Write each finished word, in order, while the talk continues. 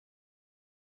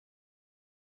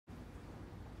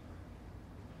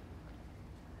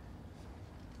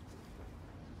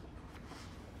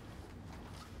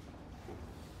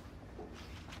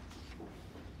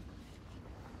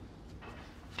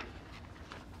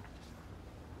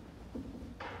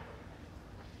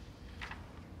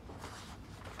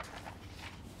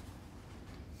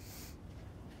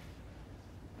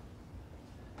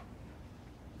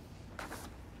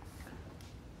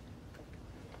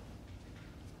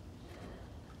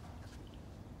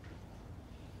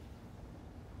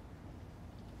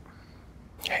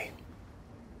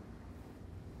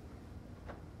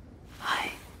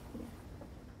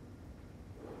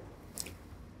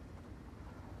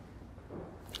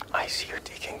I see you're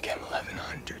taking Chem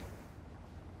 1100.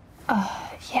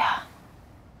 Yeah.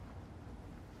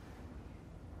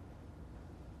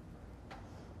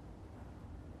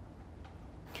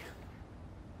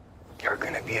 You're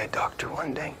gonna be a doctor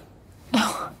one day?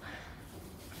 No.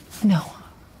 No.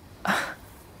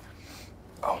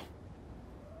 Oh.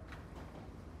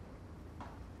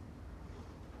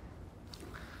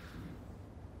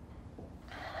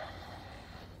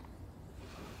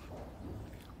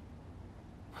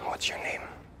 What's your name?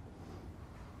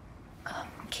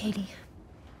 Katie.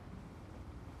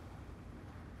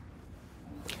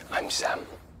 I'm Sam.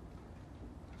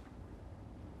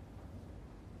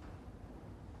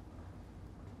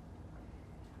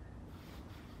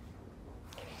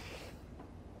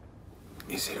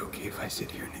 Is it okay if I sit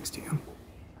here next to you?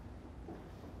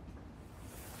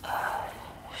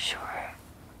 Sure.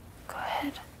 Go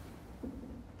ahead.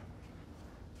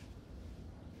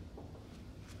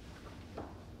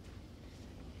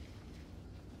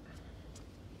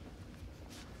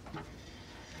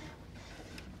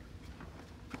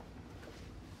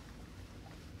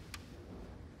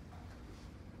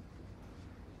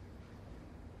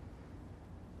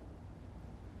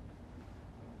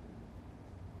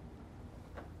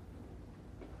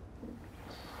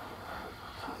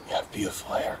 You have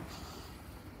beautiful hair.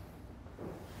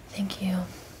 Thank you.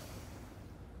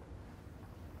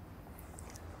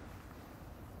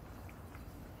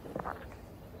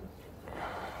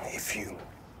 If you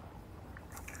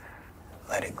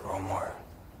let it grow more,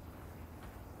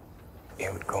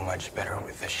 it would go much better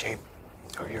with the shape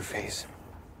of your face.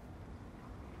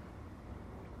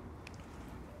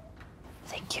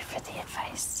 Thank you for the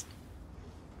advice.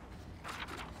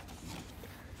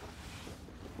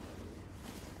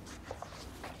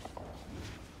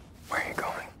 Where are you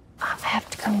going? I have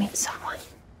to go meet someone.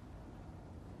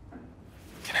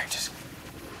 Can I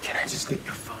just get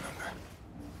your phone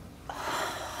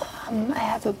number? I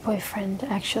have a boyfriend,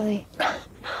 actually.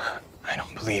 I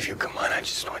don't believe you. Come on, I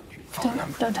just want your phone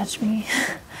number. Don't touch me.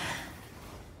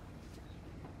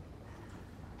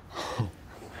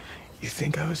 You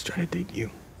think I was trying to date you?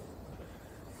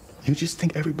 You just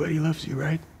think everybody loves you,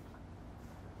 right?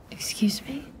 Excuse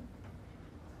me?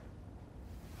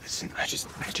 Listen, I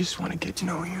just want to get to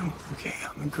know you, okay?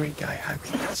 I'm a great guy. How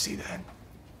can you not see that?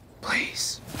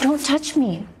 Please. Don't touch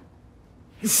me.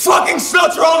 You fucking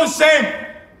sluts are all the same!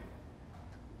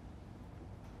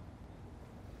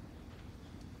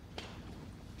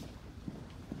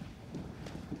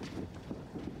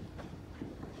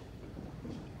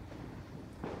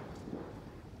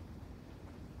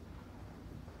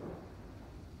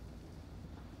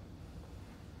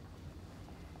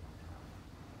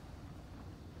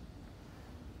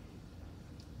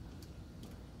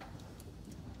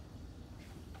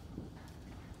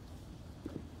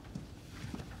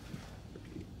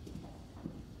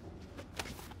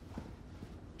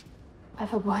 I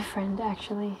have a boyfriend,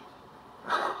 actually.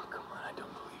 Oh, come on, I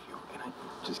don't believe you. Can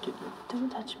I just get your...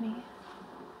 Don't touch me.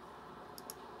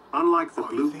 Unlike the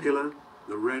blue pillar,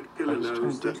 the red pillar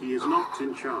knows that he is not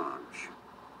in charge.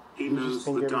 He knows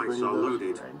the dice are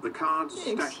loaded, the cards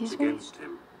stacked against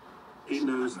him. He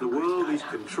knows the world is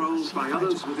controlled by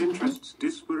others with interests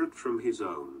disparate from his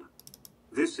own.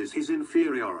 This is his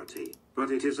inferiority, but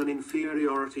it is an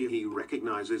inferiority he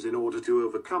recognizes in order to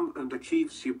overcome and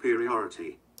achieve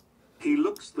superiority. He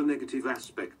looks the negative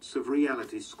aspects of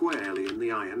reality squarely in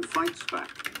the eye and fights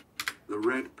back. The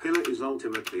red pillar is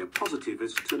ultimately a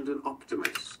positivist and an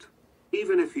optimist.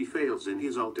 Even if he fails in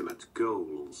his ultimate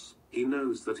goals, he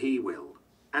knows that he will,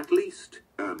 at least,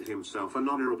 earn himself an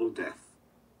honorable death.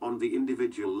 On the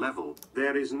individual level,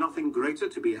 there is nothing greater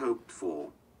to be hoped for.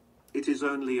 It is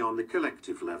only on the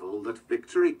collective level that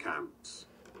victory counts.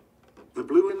 The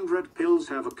blue and red pills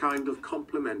have a kind of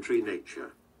complementary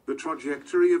nature. The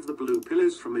trajectory of the blue pill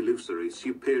is from illusory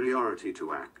superiority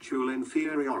to actual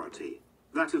inferiority.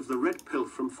 That of the red pill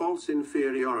from false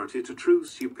inferiority to true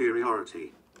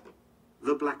superiority.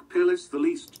 The black pill is the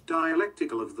least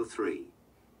dialectical of the three.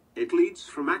 It leads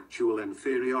from actual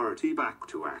inferiority back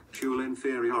to actual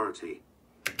inferiority.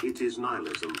 It is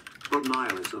nihilism, but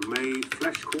nihilism made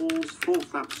flesh calls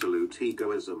forth absolute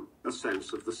egoism, a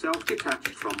sense of the self detached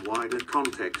from wider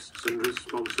contexts and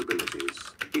responsibilities.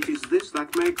 It is this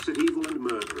that makes it evil and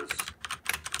murderous.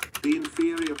 The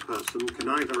inferior person can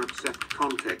either accept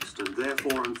context and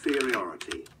therefore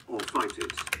inferiority, or fight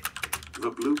it. The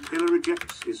blue pillar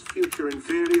rejects his future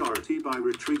inferiority by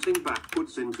retreating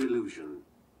backwards into illusion.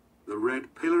 The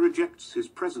red pillar rejects his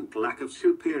present lack of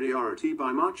superiority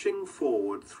by marching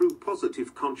forward through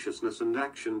positive consciousness and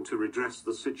action to redress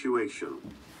the situation.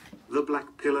 The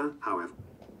black pillar, however,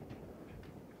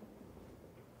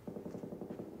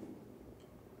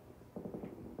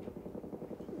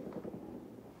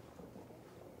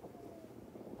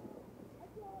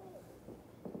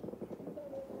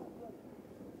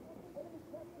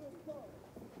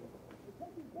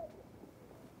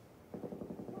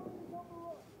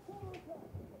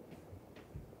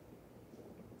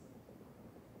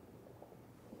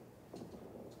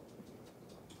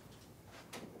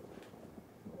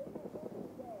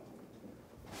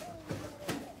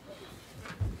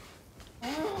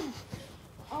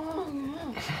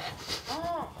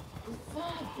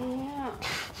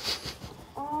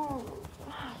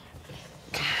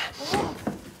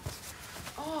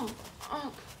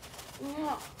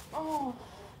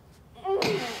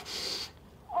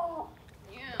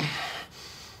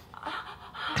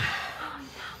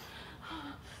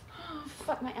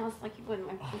 with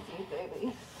my pussy,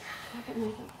 baby. Look at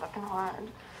me so fucking hard.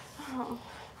 Oh,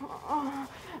 oh,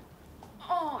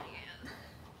 oh, yeah.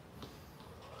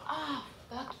 Oh,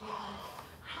 fuck yeah.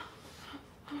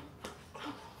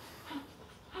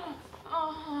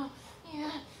 Oh,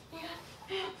 yeah, yeah.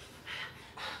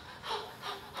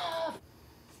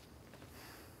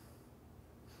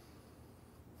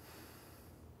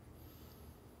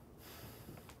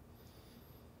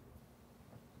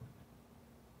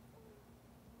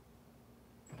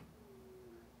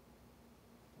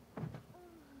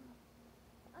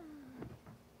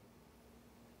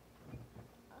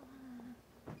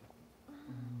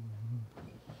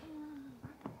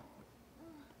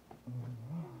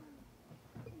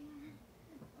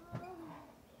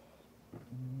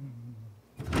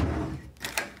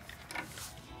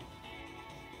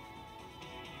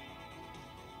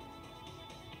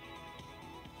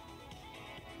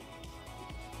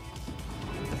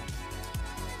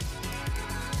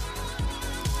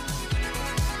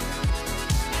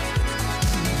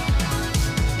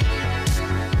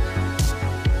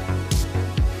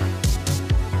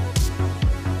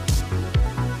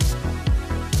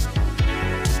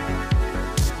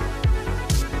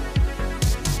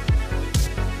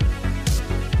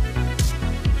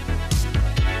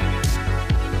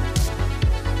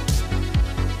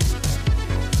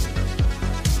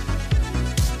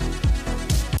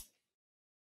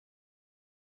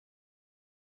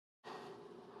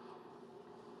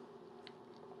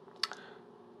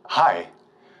 Hi,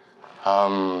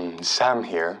 Sam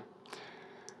here.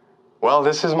 Well,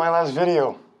 this is my last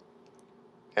video.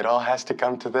 It all has to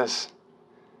come to this.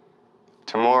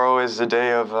 Tomorrow is the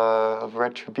day of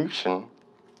retribution.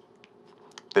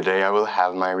 The day I will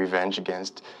have my revenge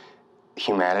against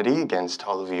humanity, against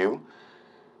all of you.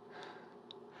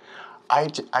 I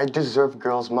deserve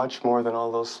girls much more than all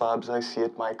those slobs I see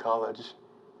at my college,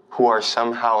 who are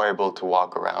somehow able to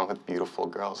walk around with beautiful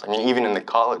girls. I mean, even in the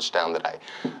college town that I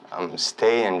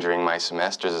stay in during my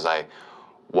semesters, as I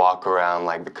walk around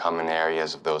like the common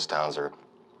areas of those towns, or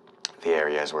the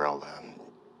areas where all the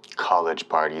college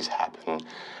parties happen,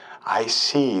 I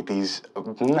see these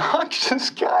obnoxious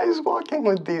guys walking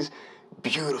with these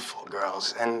beautiful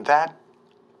girls, and that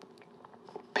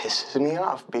pisses me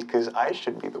off because I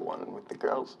should be the one with the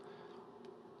girls.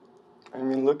 I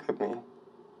mean, look at me.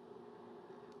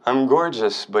 I'm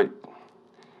gorgeous, but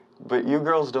you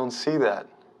girls don't see that.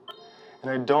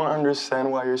 And I don't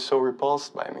understand why you're so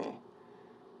repulsed by me.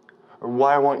 Or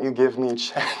why won't you give me a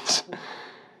chance?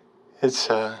 It's,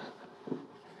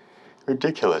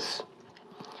 ridiculous.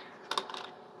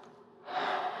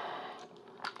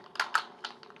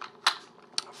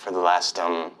 For the last,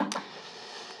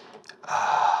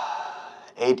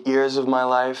 8 years of my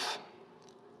life,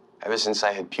 ever since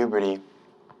I had puberty,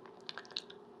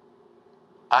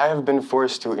 I have been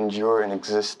forced to endure an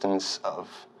existence of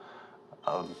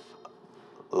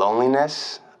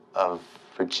loneliness, of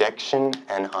rejection,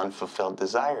 and unfulfilled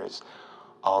desires,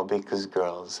 all because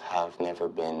girls have never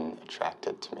been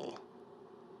attracted to me.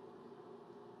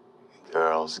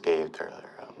 Girls gave their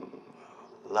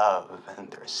love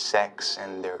and their sex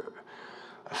and their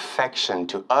affection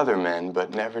to other men,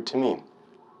 but never to me.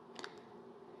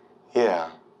 Yeah.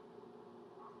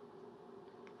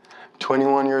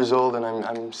 21 years old and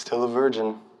I'm still a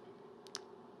virgin.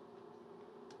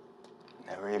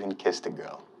 Never even kissed a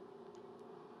girl.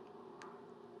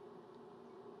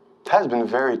 It has been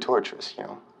very torturous, you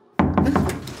know.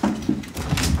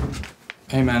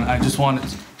 Hey man, I just wanted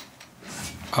to...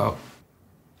 Oh.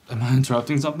 Am I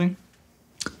interrupting something?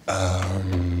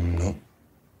 No.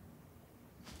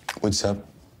 What's up?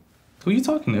 Who are you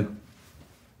talking to?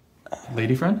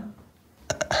 Lady friend?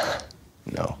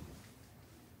 No.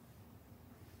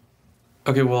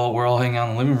 Okay, well, we're all hanging out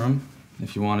in the living room,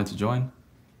 if you wanted to join.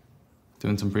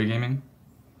 Doing some pre-gaming.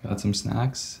 Got some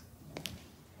snacks.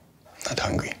 Not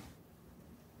hungry.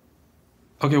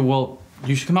 Okay, well,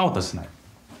 you should come out with us tonight.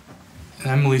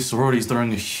 Emily's sorority's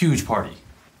throwing a huge party.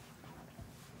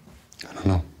 I don't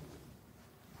know.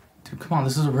 Dude, come on,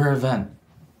 this is a rare event.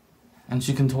 And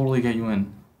she can totally get you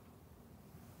in.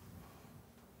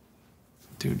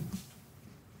 Dude,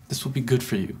 this will be good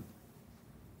for you.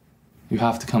 You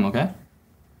have to come, okay?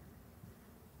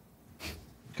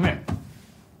 Come here.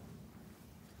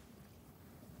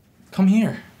 Come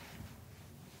here.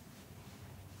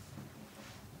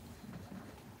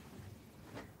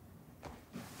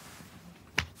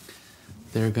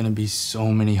 There are gonna be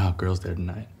so many hot girls there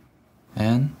tonight.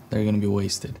 And they're gonna be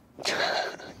wasted.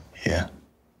 Yeah.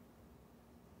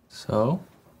 So,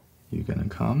 you gonna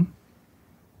come?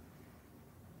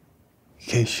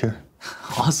 Okay, sure.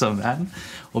 Awesome, man.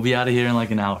 We'll be out of here in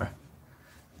like an hour.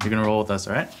 You're gonna roll with us,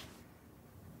 all right?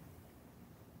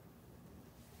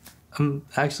 I'm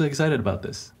actually excited about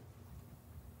this.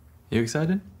 You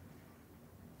excited?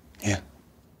 Yeah.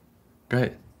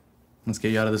 Great. Let's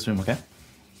get you out of this room, okay?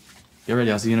 Get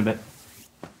ready, I'll see you in a bit.